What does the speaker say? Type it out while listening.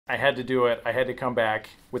I had to do it. I had to come back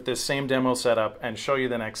with this same demo setup and show you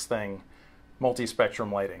the next thing,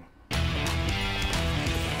 multi-spectrum lighting.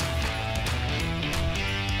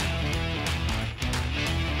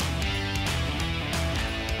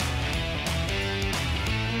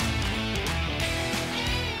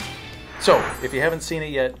 So, if you haven't seen it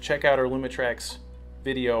yet, check out our Lumitrax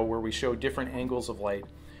video where we show different angles of light.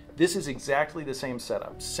 This is exactly the same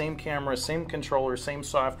setup. Same camera, same controller, same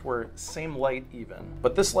software, same light even.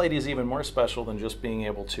 But this light is even more special than just being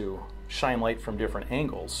able to shine light from different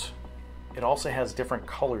angles. It also has different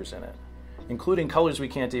colors in it, including colors we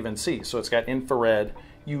can't even see. So it's got infrared,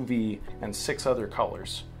 UV, and 6 other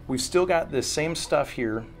colors. We've still got this same stuff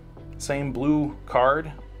here, same blue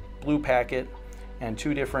card, blue packet, and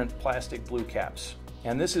 2 different plastic blue caps.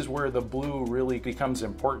 And this is where the blue really becomes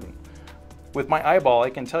important. With my eyeball, I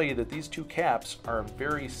can tell you that these 2 caps are a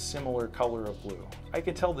very similar color of blue. I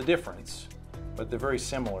can tell the difference, but they're very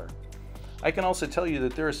similar. I can also tell you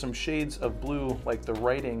that there are some shades of blue, like the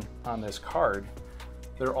writing on this card,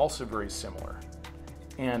 that are also very similar.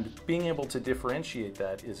 And being able to differentiate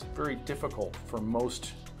that is very difficult for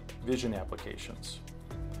most vision applications.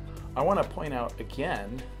 I want to point out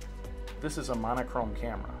again, this is a monochrome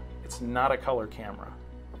camera. It's not a color camera.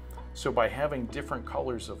 So by having different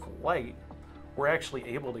colors of light, we're actually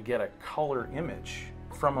able to get a color image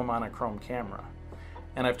from a monochrome camera.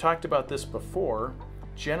 And I've talked about this before.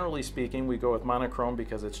 Generally speaking, we go with monochrome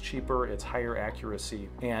because it's cheaper, it's higher accuracy,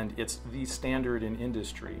 and it's the standard in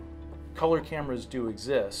industry. Color cameras do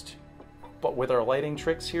exist, but with our lighting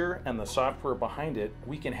tricks here and the software behind it,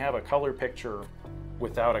 we can have a color picture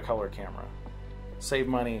without a color camera. Save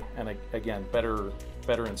money, and again, better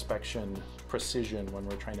inspection precision when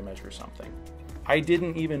we're trying to measure something. I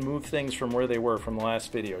didn't even move things from where they were from the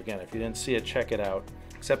last video. Again, if you didn't see it, check it out,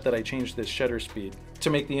 except that I changed this shutter speed to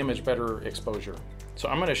make the image better exposure. So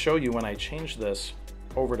I'm going to show you when I change this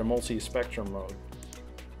over to multi-spectrum mode.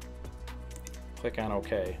 Click on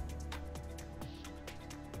OK.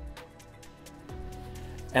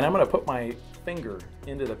 And I'm going to put my finger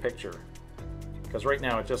into the picture, because right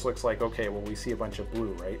now it just looks like, okay, well, we see a bunch of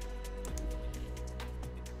blue, right?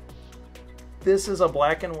 This is a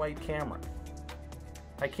black and white camera.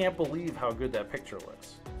 I can't believe how good that picture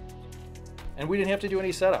looks. And we didn't have to do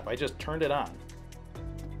any setup. I just turned it on.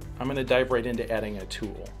 I'm going to dive right into adding a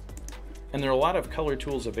tool. And there are a lot of color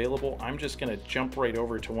tools available. I'm just going to jump right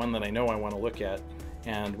over to one that I know I want to look at,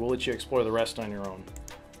 and we'll let you explore the rest on your own.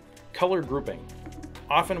 Color grouping.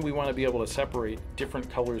 Often we want to be able to separate different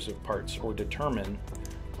colors of parts or determine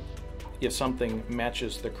if something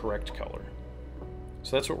matches the correct color.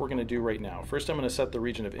 So that's what we're going to do right now. First, I'm going to set the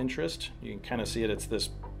region of interest. You can kind of see it. It's this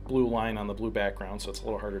blue line on the blue background, so it's a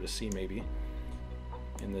little harder to see maybe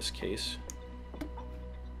in this case.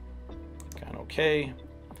 Click on OK.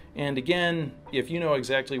 And again, if you know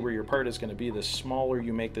exactly where your part is going to be, the smaller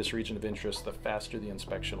you make this region of interest, the faster the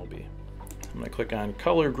inspection will be. I'm going to click on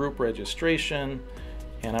Color Group Registration,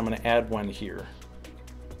 and I'm going to add one here.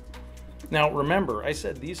 Now remember, I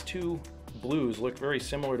said these 2 blues look very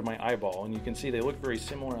similar to my eyeball, and you can see they look very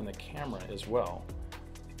similar on the camera as well.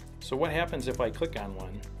 So what happens if I click on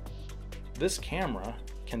one? This camera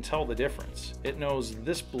can tell the difference. It knows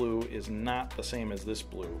this blue is not the same as this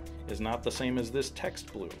blue, is not the same as this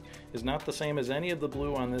text blue, is not the same as any of the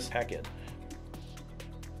blue on this packet.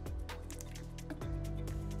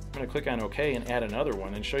 I'm going to click on OK and add another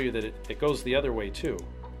one and show you that it goes the other way too.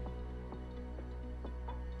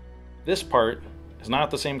 This part is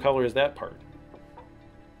not the same color as that part.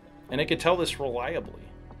 And it could tell this reliably.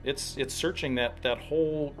 It's searching that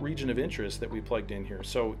whole region of interest that we plugged in here.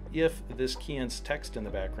 So if this Keyence text in the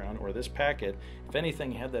background or this packet, if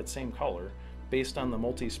anything had that same color, based on the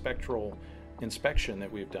multispectral inspection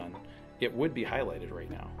that we've done, it would be highlighted right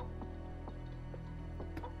now.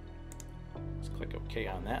 Let's click OK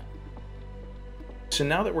on that. So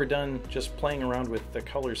now that we're done just playing around with the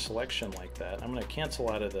color selection like that, I'm going to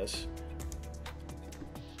cancel out of this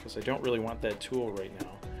because I don't really want that tool right now.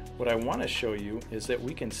 What I want to show you is that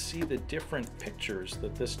we can see the different pictures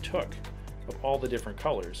that this took of all the different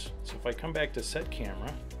colors. So if I come back to Set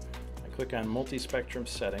Camera, I click on Multispectrum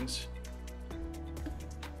Settings.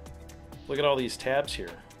 Look at all these tabs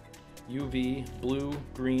here. UV, blue,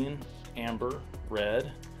 green, amber,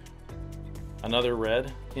 red, another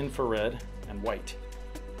red, infrared, and white.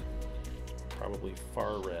 Probably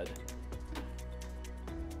far red.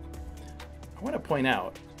 I want to point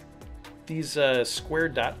out these square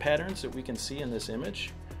dot patterns that we can see in this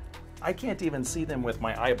image. I can't even see them with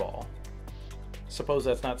my eyeball. Suppose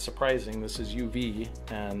that's not surprising. This is UV,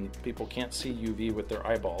 and people can't see UV with their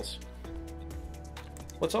eyeballs.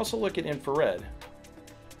 Let's also look at infrared.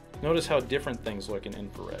 Notice how different things look in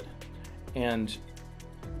infrared. And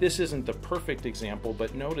this isn't the perfect example,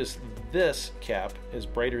 but notice this cap is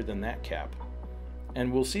brighter than that cap.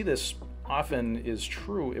 And we'll see this often is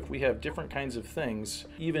true if we have different kinds of things.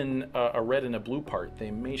 Even a red and a blue part,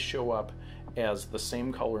 they may show up as the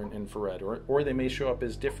same color in infrared, or they may show up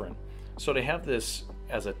as different. So to have this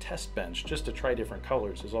as a test bench, just to try different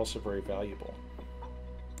colors, is also very valuable.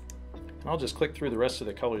 And I'll just click through the rest of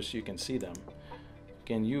the colors so you can see them.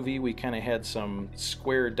 In UV, we kind of had some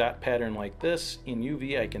square dot pattern like this. In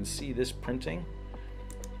UV, I can see this printing.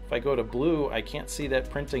 If I go to blue, I can't see that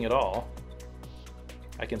printing at all.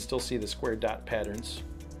 I can still see the square dot patterns.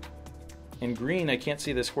 In green, I can't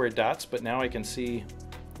see the square dots, but now I can see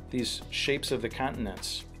these shapes of the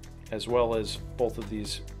continents, as well as both of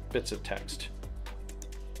these bits of text.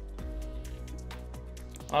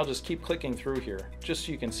 I'll just keep clicking through here, just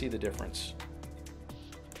so you can see the difference.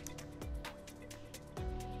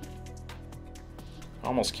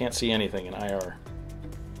 Almost can't see anything in IR.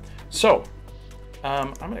 So,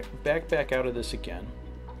 I'm going to back out of this again,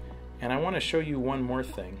 and I want to show you one more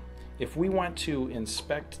thing. If we want to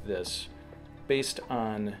inspect this based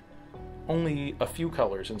on only a few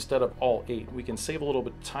colors instead of all 8, we can save a little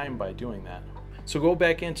bit of time by doing that. So go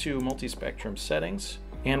back into Multispectrum Settings,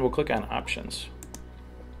 and we'll click on Options.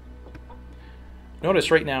 Notice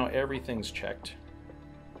right now everything's checked.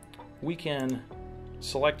 We can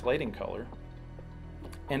select lighting color,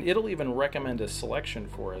 and it'll even recommend a selection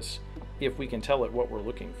for us if we can tell it what we're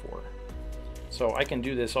looking for. So I can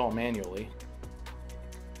do this all manually,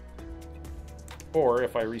 or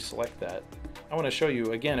if I reselect that, I want to show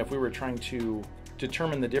you again if we were trying to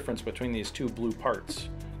determine the difference between these two blue parts.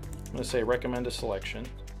 I'm going to say recommend a selection,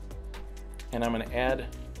 and I'm going to add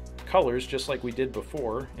colors just like we did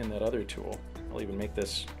before in that other tool. I'll even make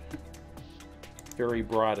this very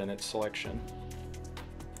broad in its selection.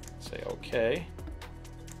 Say OK.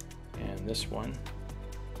 And this one,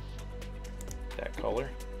 that color,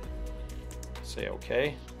 say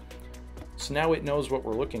OK. So now it knows what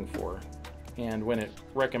we're looking for, and when it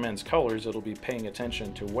recommends colors, it'll be paying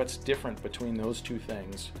attention to what's different between those two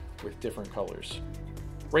things with different colors.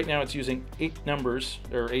 Right now it's using 8 numbers,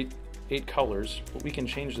 or eight colors, but we can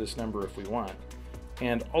change this number if we want.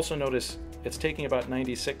 And also notice it's taking about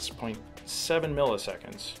 96.7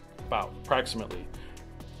 milliseconds, about approximately,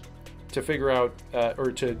 to figure out,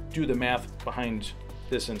 or to do the math behind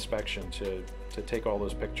this inspection, to take all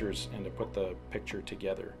those pictures and to put the picture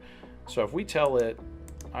together. So if we tell it,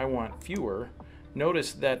 I want fewer,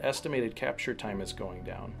 notice that estimated capture time is going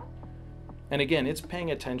down. And again, it's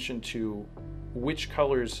paying attention to which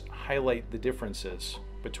colors highlight the differences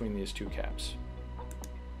between these two caps.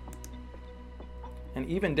 And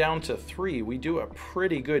even down to 3, we do a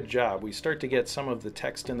pretty good job. We start to get some of the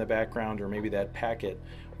text in the background, or maybe that packet,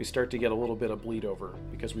 we start to get a little bit of bleed over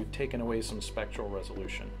because we've taken away some spectral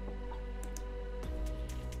resolution.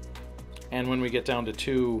 And when we get down to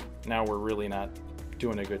 2, now we're really not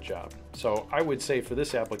doing a good job. So I would say for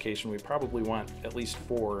this application, we probably want at least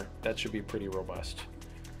 4. That should be pretty robust.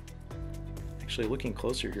 Actually, looking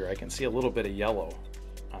closer here, I can see a little bit of yellow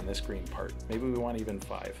on this green part. Maybe we want even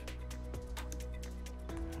 5.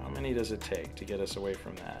 How many does it take to get us away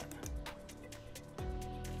from that?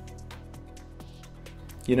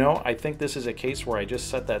 You know, I think this is a case where I just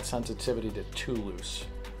set that sensitivity to too loose.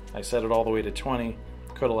 I set it all the way to 20,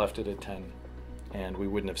 could have left it at 10, and we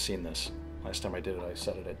wouldn't have seen this. Last time I did it, I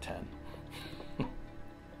set it at 10.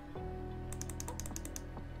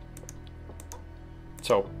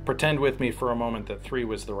 So pretend with me for a moment that 3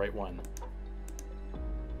 was the right one.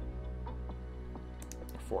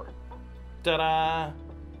 4. Ta-da!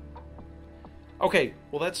 Okay,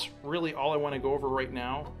 well that's really all I want to go over right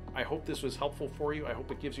now. I hope this was helpful for you. I hope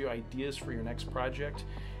it gives you ideas for your next project.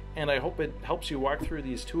 And I hope it helps you walk through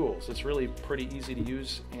these tools. It's really pretty easy to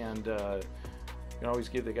use, and you can always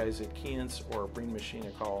give the guys at Keyence or Breen Machine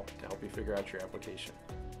a call to help you figure out your application.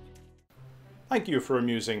 Thank you for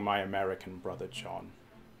amusing my American brother John.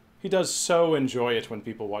 He does so enjoy it when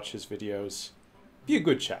people watch his videos. Be a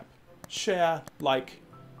good chap. Share, like,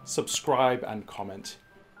 subscribe, and comment.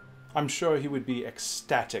 I'm sure he would be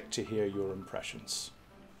ecstatic to hear your impressions.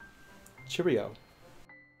 Cheerio.